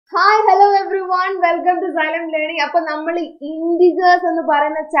Hi, hello everyone. Welcome to Xylem Learning. Appo nammal integers ennu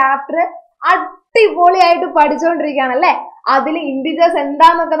parayna chapter അടിപൊളിയായിട്ട് പഠിച്ചുകൊണ്ടിരിക്കുകയാണ് അല്ലേ? അതിൽ integers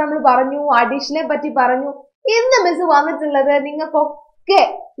എന്താണെന്നൊക്കെ നമ്മൾ പറഞ്ഞു, അഡിഷനെ പറ്റി പറഞ്ഞു. ഇന്ന് മിസ് വന്നിട്ടുള്ളത്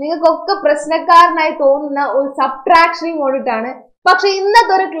നിങ്ങൾക്കൊക്കെ പ്രശ്നക്കാരനായി തോന്നുന്ന ഒരു സബ്ട്രാക്ഷനെ കൊണ്ടിട്ടാണ്. പക്ഷെ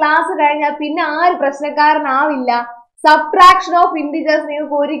ഇന്നത്തെ ഒരു ക്ലാസ് കഴിഞ്ഞാൽ പിന്നെ ആര് പ്രശ്നക്കാരനാവില്ല. സബ്ട്രാക്ഷൻ ഓഫ് ഇന്റിജേഴ്സ്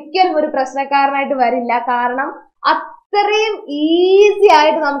നിങ്ങൾക്ക് ഒരിക്കലും ഒരു പ്രശ്നക്കാരനായിട്ട് വരില്ല. കാരണം അത്രയും ഈസി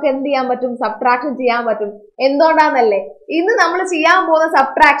ആയിട്ട് നമുക്ക് എന്ത് ചെയ്യാൻ പറ്റും, സബ്ട്രാക്ഷൻ ചെയ്യാൻ പറ്റും. എന്തുകൊണ്ടാന്നല്ലേ, ഇന്ന് നമ്മൾ ചെയ്യാൻ പോകുന്ന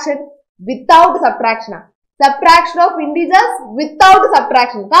സബ്ട്രാക്ഷൻ വിത്തൗട്ട് സബ്ട്രാക്ഷൻ ആണ്. Subtraction of integers without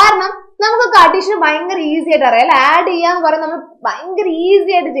subtraction. കാരണം നമുക്കൊക്കെ അഡീഷൻ ഭയങ്കര ഈസി ആയിട്ട് അറിയാം അല്ലെ. ആഡ് ചെയ്യാന്ന് പറയുന്നത് നമ്മൾ ഭയങ്കര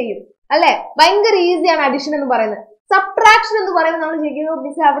ഈസി ആയിട്ട് ചെയ്യും അല്ലെ. ഭയങ്കര ഈസിയാണ് അഡീഷൻ എന്ന് പറയുന്നത്. സബ്ട്രാക്ഷൻ എന്ന് പറയുമ്പോൾ നമ്മൾ ചെയ്യുന്നത്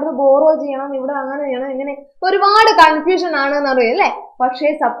മിസ് അവിടുന്ന് ബോറോ ചെയ്യണം, ഇവിടെ അങ്ങനെ ചെയ്യണം, ഇങ്ങനെ ഒരുപാട് കൺഫ്യൂഷൻ ആണ് എന്ന് അറിയാം അല്ലെ. പക്ഷേ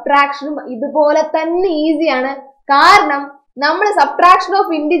സബ്ട്രാക്ഷനും ഇതുപോലെ തന്നെ ഈസിയാണ്. കാരണം നമ്മൾ സബ്ട്രാക്ഷൻ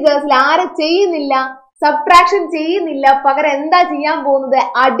ഓഫ് ഇന്റിജേഴ്സിൽ ആരെ ചെയ്യുന്നില്ല, സബ്ട്രാക്ഷൻ ചെയ്യുന്നില്ല. പകരം എന്താ ചെയ്യാൻ പോകുന്നത്,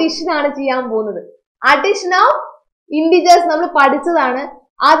 അഡിഷൻ ആണ് ചെയ്യാൻ പോകുന്നത്. അഡിഷൻ ഓഫ് ഇന്റിജേഴ്സ് നമ്മൾ പഠിച്ചതാണ്.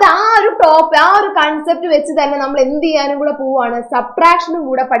 അത് ആ ഒരു കൺസെപ്റ്റ് വെച്ച് തന്നെ നമ്മൾ എന്ത് ചെയ്യാനും കൂടെ പോവാണ്, സബ്ട്രാക്ഷനും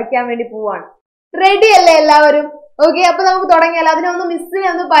കൂടെ പഠിക്കാൻ വേണ്ടി പോവാണ്. റെഡി അല്ലേ എല്ലാവരും? ഓക്കെ, അപ്പൊ നമുക്ക് തുടങ്ങിയാലോ. അതിനൊന്ന് മിസ്സിനെ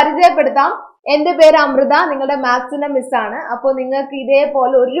ഒന്ന് പരിചയപ്പെടുത്താം. എന്റെ പേര് അമൃത, നിങ്ങളുടെ മാത്സിന്റെ മിസ്സാണ്. അപ്പൊ നിങ്ങൾക്ക്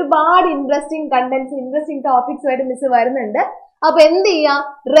ഇതേപോലെ ഒരുപാട് ഇൻട്രസ്റ്റിംഗ് കണ്ടന്റ്സ്, ഇൻട്രസ്റ്റിംഗ് ടോപ്പിക്സുമായിട്ട് മിസ് വരുന്നുണ്ട്. അപ്പൊ എന്ത് ചെയ്യാം,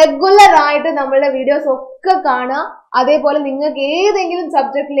 റെഗുലർ ആയിട്ട് നമ്മളുടെ വീഡിയോസ് ഒക്കെ കാണുക. അതേപോലെ നിങ്ങൾക്ക് ഏതെങ്കിലും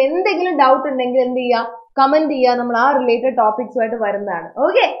സബ്ജക്റ്റിൽ എന്തെങ്കിലും ഡൗട്ട് ഉണ്ടെങ്കിൽ എന്ത് ചെയ്യുക, കമന്റ് ചെയ്യുക. നമ്മൾ ആ റിലേറ്റഡ് ടോപ്പിക്സുമായിട്ട് വരുന്നതാണ്.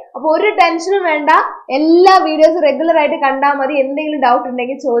 ഓക്കെ, അപ്പൊ ഒരു ടെൻഷനും വേണ്ട. എല്ലാ വീഡിയോസും റെഗുലർ ആയിട്ട് കണ്ടാൽ മതി. എന്തെങ്കിലും ഡൗട്ട്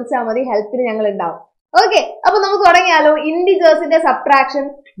ഉണ്ടെങ്കിൽ ചോദിച്ചാൽ മതി, ഹെൽപ്പിന് ഞങ്ങൾ ഉണ്ടാവും. ഓക്കെ, അപ്പൊ നമുക്ക് തുടങ്ങിയാലോ. ഇന്റിജേഴ്സിന്റെ subtraction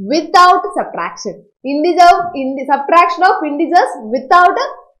without subtraction. Subtraction of integers without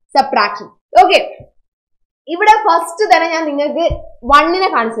subtraction. Okay, ഇവിടെ ഫസ്റ്റ് തന്നെ ഞാൻ നിങ്ങൾക്ക് 1നെ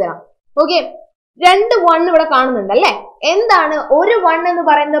കാണിച്ചു തരാം. ഓക്കെ, 2 1 ഇവിടെ കാണുന്നുണ്ട് അല്ലെ. എന്താണ് ഒരു 1 എന്ന്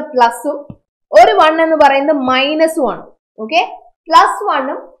പറയുന്നത് പ്ലസും ഒരു 1 എന്ന് പറയുന്നത് മൈനസും ആണ്. ഓക്കെ,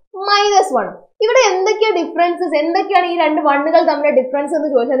 +1ഉം -1ഉം. ഇവിടെ എന്തൊക്കെയാണ് ഡിഫറൻസസ്, എന്തൊക്കെയാണ് ഈ 2 1കൾ തമ്മിലുള്ള ഡിഫറൻസ് എന്ന്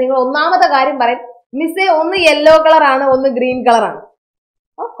ചോദിച്ചാൽ നിങ്ങൾ ഒന്നാമത്തെ കാര്യം പറയും, മിസ്സേ ഒന്ന് യെല്ലോ കളർ ആണ്, ഒന്ന് ഗ്രീൻ കളർ ആണ്.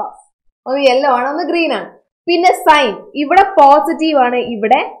 ഓഫ് കോഴ്സ്, ഒന്ന് യെല്ലോ ആണ്, ഒന്ന് ഗ്രീൻ ആണ്. പിന്നെ സൈൻ ഇവിടെ പോസിറ്റീവ് ആണ്,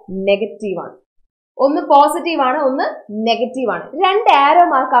 ഇവിടെ നെഗറ്റീവ് ആണ്. ഒന്ന് പോസിറ്റീവ് ആണ്, ഒന്ന് നെഗറ്റീവ് ആണ്. 2 ആരോ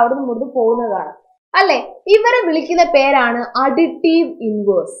മാർക്ക് അവിടെ നിന്ന് മുറിഞ്ഞ് പോകുന്നതാണ് അല്ലെ. ഇവരെ വിളിക്കുന്ന പേരാണ് അഡിറ്റീവ്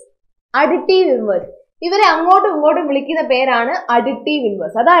ഇൻവേഴ്സ്. അഡിറ്റീവ് ഇൻവേഴ്സ്, ഇവരെ അങ്ങോട്ടും ഇങ്ങോട്ടും വിളിക്കുന്ന പേരാണ് അഡിറ്റീവ്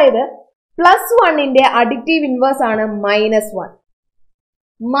ഇൻവേഴ്സ്. അതായത് +1ന്റെ അഡിറ്റീവ് ഇൻവേഴ്സ് ആണ് -1.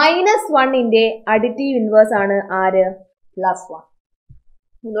 -1ന്റെ അഡിറ്റീവ് ഇൻവേഴ്സ് ആണ് ആര്, +1.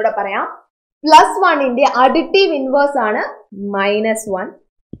 ഒന്നുകൂടെ പറയാം, +1ന്റെ അഡിറ്റീവ് ഇൻവേഴ്സ് ആണ് -1.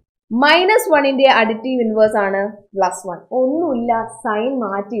 -1ന്റെ അഡിറ്റീവ് ഇൻവേഴ്സ് ആണ് +1. ഒന്നുമില്ല, സൈൻ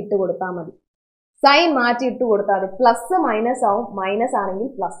മാറ്റി ഇട്ട് കൊടുത്താൽ മതി. സൈൻ മാറ്റി ഇട്ട് കൊടുത്താൽ മതി. പ്ലസ് മൈനസ് ആവും, മൈനസ് ആണെങ്കിൽ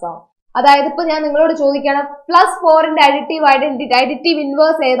പ്ലസ് ആവും. അതായത് ഇപ്പൊ ഞാൻ നിങ്ങളോട് ചോദിക്കുകയാണ്, +4ന്റെ അഡിറ്റീവ്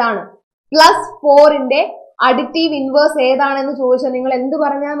ഇൻവേഴ്സ് ഏതാണ്, +4ന്റെ അഡിറ്റീവ് ഇൻവേഴ്സ് ഏതാണെന്ന് ചോദിച്ചാൽ നിങ്ങൾ എന്ത്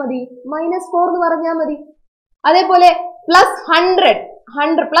പറഞ്ഞാൽ മതി, -4 എന്ന് പറഞ്ഞാൽ മതി. അതേപോലെ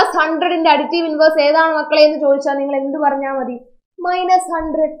 +100ന്റെ അഡിറ്റീവ് ഇൻവേഴ്സ് ഏതാണ് മക്കളെ എന്ന് ചോദിച്ചാൽ നിങ്ങൾ എന്ത് പറഞ്ഞാൽ മതി,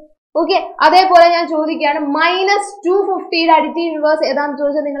 -100. ഓക്കെ, അതേപോലെ ഞാൻ ചോദിക്കുകയാണ് -250യുടെ അഡിറ്റീവ് ഇൻവേഴ്സ് ഏതാണെന്ന്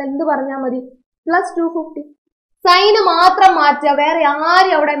ചോദിച്ചാൽ നിങ്ങൾ എന്ത് പറഞ്ഞാൽ മതി, +250. സൈന് മാത്രം മാറ്റുക, വേറെ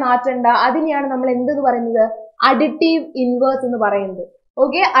ആരും അവിടെ മാറ്റണ്ട. അതിനെയാണ് നമ്മൾ എന്തെന്ന് പറയുന്നത്, അഡിറ്റീവ് ഇൻവേഴ്സ് എന്ന് പറയുന്നത്.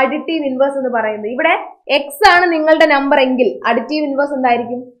 ഓക്കെ, അഡിറ്റീവ് ഇൻവേഴ്സ് എന്ന് പറയുന്നത്. ഇവിടെ x ആണ് നിങ്ങളുടെ നമ്പർ എങ്കിൽ അഡിറ്റീവ് ഇൻവേഴ്സ്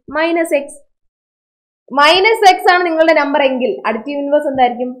എന്തായിരിക്കും, -x. -x ആണ് നിങ്ങളുടെ നമ്പർ എങ്കിൽ അഡിറ്റീവ് ഇൻവേഴ്സ്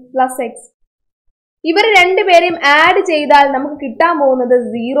എന്തായിരിക്കും, +x. ഇവർ രണ്ടുപേരെയും ആഡ് ചെയ്താൽ നമുക്ക് കിട്ടാൻ പോകുന്നത്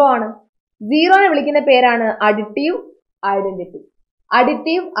 0 ആണ്. 0നെ വിളിക്കുന്ന പേരാണ് അഡിറ്റീവ് ഐഡന്റിറ്റി.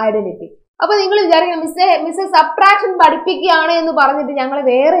 Additive identity. അപ്പൊ നിങ്ങൾ വിചാരിക്കണം, മിസ്സേ സബ്ട്രാക്ഷൻ പഠിപ്പിക്കുകയാണ് എന്ന് പറഞ്ഞിട്ട് ഞങ്ങൾ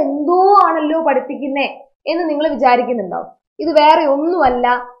വേറെ എന്തോ ആണല്ലോ പഠിപ്പിക്കുന്നേ എന്ന് നിങ്ങൾ വിചാരിക്കുന്നുണ്ടാവും. ഇത് വേറെ ഒന്നുമല്ല,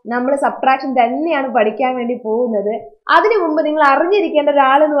 നമ്മൾ സബ്ട്രാക്ഷൻ തന്നെയാണ് പഠിക്കാൻ വേണ്ടി പോകുന്നത്. അതിനു മുമ്പ് നിങ്ങൾ അറിഞ്ഞിരിക്കേണ്ട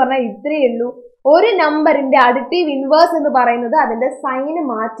ഒരാളെന്ന് പറഞ്ഞാൽ ഇത്രയേ ഉള്ളൂ. ഒരു നമ്പറിന്റെ അഡിറ്റീവ് ഇൻവേഴ്സ് എന്ന് പറയുന്നത് അതിന്റെ സൈന്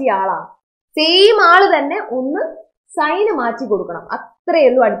മാറ്റിയ ആളാണ്. സെയിം ആള് തന്നെ ഒന്ന് സൈന് മാറ്റി കൊടുക്കണം. അത്രയേ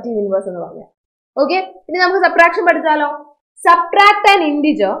ഉള്ളൂ അഡിറ്റീവ് ഇൻവേഴ്സ് എന്ന് പറഞ്ഞാൽ. ഓക്കെ, ഇനി നമുക്ക് subtraction പഠിച്ചാലോ. Subtract an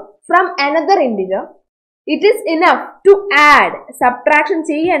integer from another integer. It is enough to add. Subtraction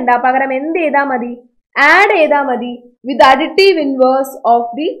ചെയ്യണ്ട, പകരം എന്ത് ചെയ്താൽ മതി, ആഡ് ചെയ്താൽ മതി വിത്ത് additive inverse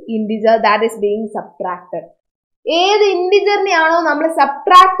of the integer that is being subtracted. ഏത് ഇന്റിജറിനെയാണോ നമ്മൾ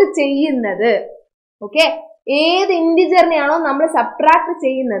സബ്ട്രാക്ട് ചെയ്യുന്നത്, ഓക്കെ, ഏത് ഇന്റിജറിനെയാണോ നമ്മൾ സബ്ട്രാക്ട്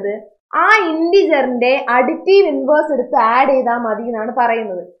ചെയ്യുന്നത് ആ ഇന്റിജറിന്റെ അഡിറ്റീവ് ഇൻവേഴ്സ് എടുത്ത് ആഡ് ചെയ്താൽ മതി എന്നാണ്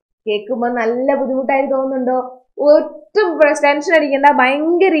പറയുന്നത്. കേൾക്കുമ്പോൾ നല്ല ബുദ്ധിമുട്ടായിട്ട് തോന്നുന്നുണ്ടോ? ഒട്ടും ടെൻഷൻ അടിക്കേണ്ട,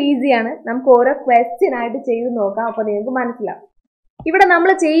 ഭയങ്കര ഈസിയാണ്. നമുക്ക് ഓരോ ക്വസ്റ്റ്യൻ ആയിട്ട് ചെയ്ത് നോക്കാം, അപ്പൊ നിങ്ങൾക്ക് മനസ്സിലാവും. ഇവിടെ നമ്മൾ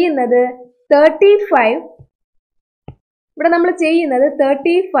ചെയ്യുന്നത്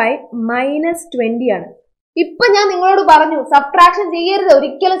 35 മൈനസ് 20 ആണ്. ഇപ്പൊ ഞാൻ നിങ്ങളോട് പറഞ്ഞു സബ്ട്രാക്ഷൻ ചെയ്യരുത്,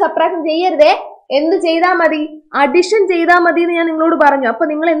 ഒരിക്കലും സബ്ട്രാക്ഷൻ ചെയ്യരുതേ. എന്ത് ചെയ്താൽ മതി? അഡിഷൻ ചെയ്താൽ മതി എന്ന് ഞാൻ നിങ്ങളോട് പറഞ്ഞു. അപ്പൊ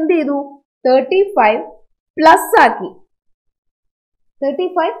നിങ്ങൾ എന്ത് ചെയ്തു? 35 പ്ലസ് ആക്കി.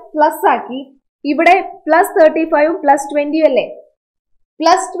 35 പ്ലസ് ആക്കി. ഇവിടെ പ്ലസ് 35 പ്ലസ് 20 അല്ലേ?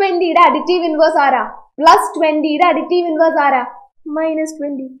 പ്ലസ് 20യുടെ അഡിറ്റീവ് ഇൻവേഴ്സ് ആരാ? പ്ലസ് 20യുടെ അഡിറ്റീവ് ഇൻവേഴ്സ് ആരാ? മൈനസ്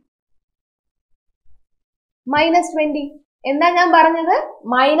 20. മൈനസ് 20. എന്താ ഞാൻ പറഞ്ഞത്?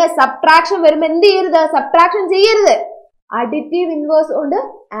 മൈനസ് സബ്ട്രാക്ഷൻ വരുമ്പോ എന്ത് ചെയ്യരുത്? സബ്ട്രാക്ഷൻ ചെയ്യരുത്. അഡിറ്റീവ് ഇൻവേഴ്സ് കൊണ്ട്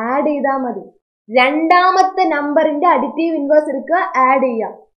ആഡ് ചെയ്താൽ മതി. രണ്ടാമത്തെ നമ്പറിന്റെ അഡിറ്റീവ് ഇൻവേഴ്സ് എടുക്കുക, ആഡ്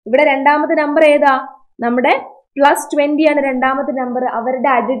ചെയ്യുക. ഇവിടെ രണ്ടാമത്തെ നമ്പർ ഏതാ? നമ്മുടെ പ്ലസ് 20 ആണ് രണ്ടാമത്തെ നമ്പർ. അവരുടെ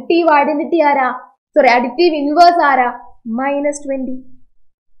അഡിറ്റീവ് ഐഡന്റിറ്റി ആരാ? അഡിറ്റീവ് ഇൻവേഴ്സ് ആരാ? മൈനസ് 20.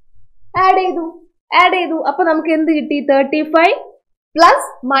 ആഡ് ചെയ്തു. അപ്പൊ നമുക്ക് എന്ത് കിട്ടി? 35 പ്ലസ്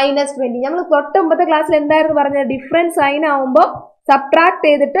മൈനസ് 20. നമ്മൾ തൊട്ടുമ്പത്തെ ക്ലാസ്സിൽ എന്തായിരുന്നു പറഞ്ഞത്? ഡിഫറെന്റ് സൈൻ ആവുമ്പോ സബ്ട്രാക്ട്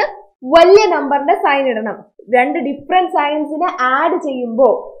ചെയ്തിട്ട് വലിയ നമ്പറിന്റെ സൈൻ ഇടണം. രണ്ട് ഡിഫറെന്റ് സൈൻസിനെ ആഡ് ചെയ്യുമ്പോ,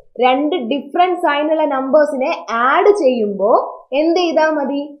 രണ്ട് ഡിഫറെന്റ് സൈനുള്ള നമ്പേഴ്സിനെ ആഡ് ചെയ്യുമ്പോ എന്ത് ചെയ്താൽ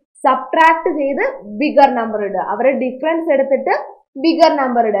മതി? സബ്ട്രാക്ട് ചെയ്ത് ബിഗർ നമ്പർ ഇടുക. അവരുടെ ഡിഫറൻസ് എടുത്തിട്ട് ബിഗർ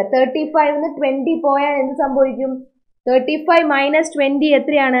നമ്പർ ഇടുക. 35 20 പോയാൽ എന്ത് സംഭവിക്കും? 35 മൈനസ് 20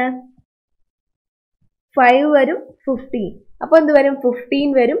 എത്രയാണ്? 5 വരും, 15. അപ്പൊ എന്ത് വരും?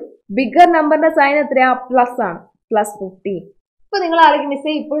 15 വരും. ബിഗർ നമ്പറിന്റെ സൈൻ എത്രയാ? പ്ലസ് ആണ്, പ്ലസ് 15. ഇപ്പൊ നിങ്ങൾ ആലോചിക്കും,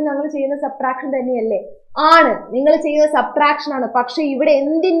 മിസ്സേ ഇപ്പോഴും ഞങ്ങൾ ചെയ്യുന്ന സബ്ട്രാക്ഷൻ തന്നെയല്ലേ? ആണ്, നിങ്ങൾ ചെയ്യുന്ന സബ്ട്രാക്ഷൻ ആണ്. പക്ഷെ ഇവിടെ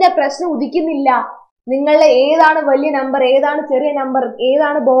എന്തിന്റെ പ്രശ്നം ഉദിക്കുന്നില്ല? നിങ്ങളുടെ ഏതാണ് വലിയ നമ്പർ, ഏതാണ് ചെറിയ നമ്പർ,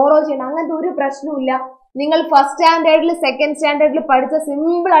 ഏതാണ് ബോറോ ചെയ്യണം, അങ്ങനത്തെ ഒരു പ്രശ്നവുമില്ല. നിങ്ങൾ ഫസ്റ്റ് സ്റ്റാൻഡേർഡിൽ സെക്കൻഡ് സ്റ്റാൻഡേർഡിൽ പഠിച്ച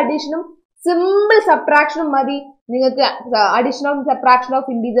സിമ്പിൾ അഡീഷനും സിമ്പിൾ സബ്ട്രാക്ഷനും മതി നിങ്ങൾക്ക് addition of subtraction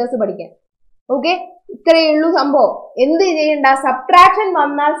of integers പഠിക്കാൻ. ഓക്കെ, ഇത്രയേ ഉള്ളൂ സംഭവം. എന്ത് ചെയ്യണ്ട? സബ്ട്രാക്ഷൻ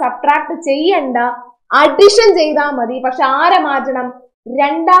വന്നാൽ സബ്ട്രാക്ട് ചെയ്യണ്ട, അഡിഷൻ ചെയ്താൽ മതി. പക്ഷെ ആരെ മാറ്റണം?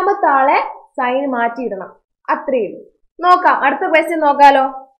 രണ്ടാമത്തെ ആളെ സൈൻ മാറ്റിയിടണം. അത്രയേ ഉള്ളൂ. നോക്കാം, അടുത്ത ക്വസ്റ്റ്യൻ നോക്കാലോ.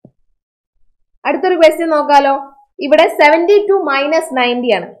 അടുത്തൊരു ക്വസ്റ്റ്യൻ നോക്കാലോ. ഇവിടെ 72 മൈനസ് 90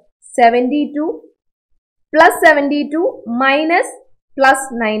 ആണ്. 72 പ്ലസ് 72 മൈനസ് പ്ലസ്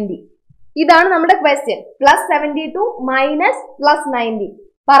 90. ഇതാണ് നമ്മുടെ ക്വസ്റ്റ്യൻ. Plus 72 minus plus 90.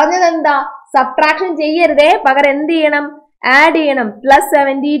 പറഞ്ഞത് എന്താ? സബ്ട്രാക്ഷൻ ചെയ്യരുതേ, പകരം എന്ത് ചെയ്യണം? ആഡ് ചെയ്യണം. പ്ലസ്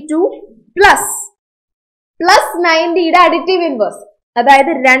 72 പ്ലസ് 90യുടെ അഡിറ്റീവ് ഇൻവേഴ്സ്,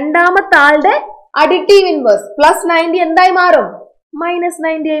 അതായത് രണ്ടാമത്തെ ആളുടെ അഡിറ്റീവ് ഇൻവേഴ്സ് പ്ലസ് 90 എന്തായി മാറും? മൈനസ്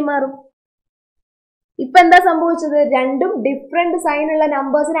 90 ആയി മാറും. ഇപ്പൊ എന്താ സംഭവിച്ചത്? രണ്ടും ഡിഫറെന്റ് സൈനുള്ള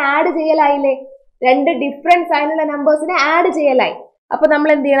നമ്പേഴ്സിനെ ആഡ് ചെയ്യലായില്ലേ? രണ്ട് ഡിഫറെന്റ് സൈനുള്ള നമ്പേഴ്സിനെ ആഡ് ചെയ്യലായി. അപ്പൊ നമ്മൾ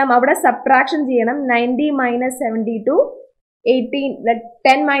എന്ത് ചെയ്യണം? അവിടെ സബ്ട്രാക്ഷൻ ചെയ്യണം. 90 മൈനസ് 72 18.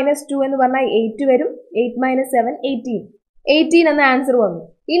 10 മൈനസ് 2 എന്ന് പറഞ്ഞാൽ 8 വരും. 8 മൈനസ് 7 18 എന്ന ആൻസർ വന്നു.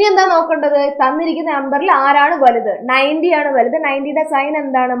 ഇനി എന്താ നോക്കേണ്ടത്? തന്നിരിക്കുന്ന നമ്പറിൽ ആരാണ് വലുത്? 90 ആണ് വലുത്. 90യുടെ സൈൻ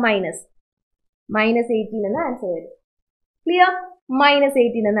എന്താണ്? മൈനസ് 18 എന്ന ആൻസർ വരും. ക്ലിയർ? മൈനസ്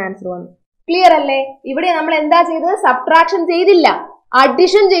 18 എന്ന ആൻസർ വന്നു. ക്ലിയർ അല്ലേ? ഇവിടെ നമ്മൾ എന്താ ചെയ്തത്? സബ്ട്രാക്ഷൻ ചെയ്തില്ല,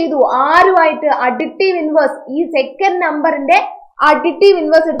 അഡിഷൻ ചെയ്തു. ആരുമായിട്ട്? Additive inverse. ഈ സെക്കൻഡ് നമ്പറിന്റെ അഡിറ്റീവ്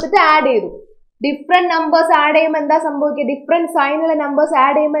ഇൻവേഴ്സ് എടുത്തിട്ട് ആഡ് ചെയ്തു. ഡിഫറെന്റ് നമ്പേഴ്സ് ആഡ് ചെയ്യുമ്പോൾ എന്താ സംഭവിക്കുക? ഡിഫറെന്റ് സൈനുള്ള നമ്പേഴ്സ്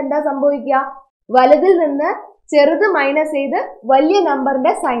ആഡ് ചെയ്യുമ്പോൾ എന്താ സംഭവിക്കുക? വലുതിൽ നിന്ന് ചെറുത് മൈനസ് ചെയ്ത് വലിയ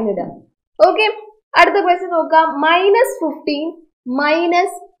നമ്പറിന്റെ സൈൻ ഇടുക. ഓക്കെ, അടുത്ത ക്വസ്റ്റ്യൻ നോക്കാം. Minus 15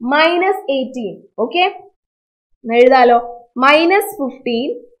 minus 18. Okay, എഴുതാലോ. Minus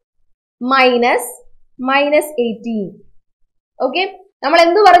 15 minus 18. Okay, നമ്മൾ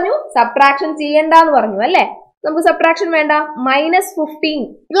എന്ത് പറഞ്ഞു? സബ്ട്രാക്ഷൻ ചെയ്യണ്ടെന്ന് പറഞ്ഞു അല്ലെ? നമുക്ക് സബ്ട്രാക്ഷൻ വേണ്ട. മൈനസ് 15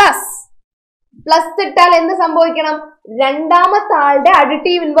 പ്ലസ് ഇട്ടാൽ എന്ത് സംഭവിക്കണം? രണ്ടാമത്തെ ആളുടെ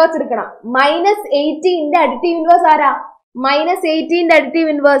അഡിറ്റീവ് ഇൻവേഴ്സ് എടുക്കണം. മൈനസ് 18ന്റെ അഡിറ്റീവ് ഇൻവേഴ്സ് ആരാ? മൈനസ് 18ന്റെ അഡിറ്റീവ്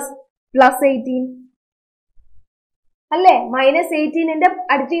ഇൻവേഴ്സ് പ്ലസ് 18 അല്ലേ? മൈനസ് 18ന്റെ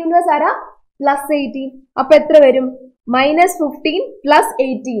അഡിറ്റീവ് ഇൻവേഴ്സ് ആരാ? പ്ലസ് 18. അപ്പൊ എത്ര വരും? Minus 15 plus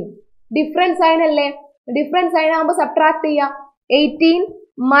 18. ഡിഫറെന്റ് സൈൻ അല്ലേ? ഡിഫറെന്റ് സൈൻ ആകുമ്പോൾ സബ്ട്രാക്ട് ചെയ്യാം. 18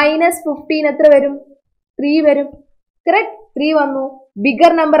 മൈനസ് 15 എത്ര വരും? 3 വരും. കറക്റ്റ്, 3 വന്നു.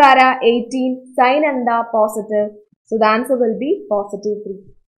 ബിഗർ നമ്പർ ആരാ? 18. സൈൻ എന്താ? Positive. So the answer will be positive 3.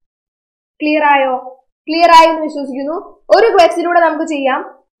 Clear ആയോ? ക്ലിയർ ആയി എന്ന് വിശ്വസിക്കുന്നു. ഒരു ക്വസ്റ്റ്യനൂടെ നമുക്ക് ചെയ്യാം.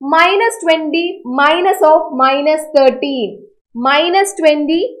 Minus 20 minus of minus 13. Minus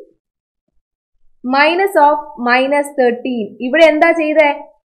 20 minus of minus 13. ഇവിടെ എന്താ ചെയ്തേ?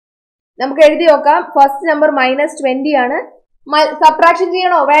 നമുക്ക് എഴുതി നോക്കാം. ഫസ്റ്റ് നമ്പർ മൈനസ് 20 ആണ്. സബ്ട്രാക്ഷൻ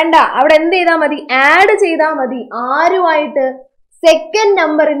ചെയ്യണോ? വേണ്ട. അവിടെ എന്ത് ചെയ്താൽ മതി? ആഡ് ചെയ്താൽ മതി. ആരുമായിട്ട്? സെക്കൻഡ്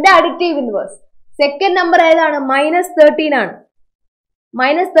നമ്പറിന്റെ അഡിറ്റീവ് ഇൻവേഴ്സ്. സെക്കൻഡ് നമ്പർ ഏതാണ്? -13 ആണ്.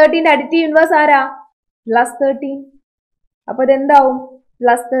 -13ന്റെ അഡിറ്റീവ് ഇൻവേഴ്സ് ആരാ? +13. അപ്പൊ ഇതെന്താവും?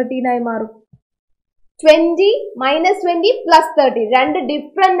 +13 ആയി മാറും. 20 -20 +13 രണ്ട്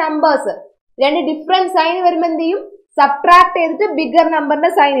ഡിഫറെന്റ് നമ്പേഴ്സ്, രണ്ട് ഡിഫറെന്റ് സൈൻ വരുമ്പോ എന്ത് ചെയ്യും? സബ്ട്രാക്ട് ചെയ്തിട്ട് ബിഗർ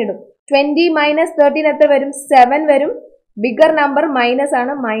നമ്പറിന്റെ സൈൻ ഇടും. 20 - 13 എത്ര വരും? 7 വരും. ബിഗർ നമ്പർ മൈനസ്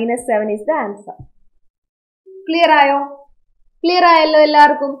ആണ്. -7 is the answer. ക്ലിയർ ആയോ? ക്ലിയർ ആയല്ലോ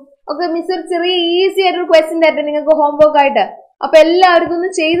എല്ലാവർക്കും? ഓക്കെ, മിസ് ഒരു ചെറിയ ഈസി ആയിട്ടൊരു ക്വസ്റ്റ്യൻ തരട്ടെ നിങ്ങൾക്ക് ഹോംവർക്ക് ആയിട്ട്. അപ്പൊ എല്ലാവർക്കും ഒന്ന്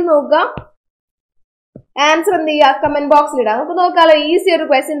ചെയ്ത് നോക്കാം. ആൻസർ എന്ത് ചെയ്യുക? കമന്റ് ബോക്സിൽ ഇടാം. നമുക്ക് നോക്കാലോ. ഈസി ഒരു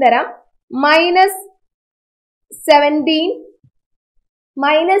ക്വസ്റ്റ്യൻ തരാം. -17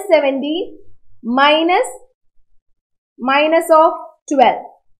 minus of 12.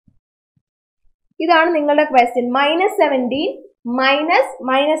 ഇതാണ് നിങ്ങളുടെ ക്വസ്റ്റ്യൻ. -17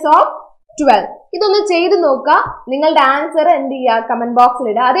 minus of 12. ഇതൊന്ന് ചെയ്ത് നോക്കുക. നിങ്ങളുടെ ആൻസർ എന്ത് ചെയ്യുക? കമന്റ് ബോക്സിൽ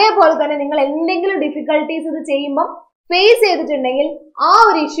ഇടുക. അതേപോലെ തന്നെ നിങ്ങൾ എന്തെങ്കിലും ഡിഫിക്കൽട്ടീസ് ഇത് ചെയ്യുമ്പോൾ ഫേസ് ചെയ്തിട്ടുണ്ടെങ്കിൽ ആ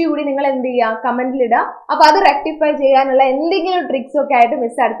ഒരു ഇഷ്യൂ കൂടി നിങ്ങൾ എന്ത് ചെയ്യുക? കമന്റിൽ ഇടുക. അപ്പൊ അത് റെക്ടിഫൈ ചെയ്യാനുള്ള എന്തെങ്കിലും ട്രിക്സ് ഒക്കെ ആയിട്ട്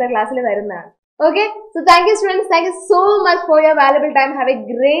മിസ് അടുത്ത ക്ലാസ്സിൽ വരുന്നതാണ്. Okay, so thank you students, thank you so much for your valuable time. Have a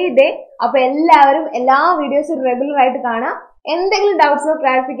great day. അപ്പൊ എല്ലാവരും എല്ലാ വീഡിയോസും റെഗുലർ ആയിട്ട് കാണാം. എന്തെങ്കിലും ഡൗട്ട്സോ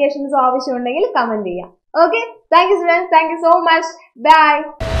ക്ലാരിഫിക്കേഷൻസോ ആവശ്യമുണ്ടെങ്കിൽ കമന്റ് ചെയ്യാം. Okay, thank you students, thank you so much.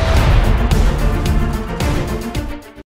 Bye.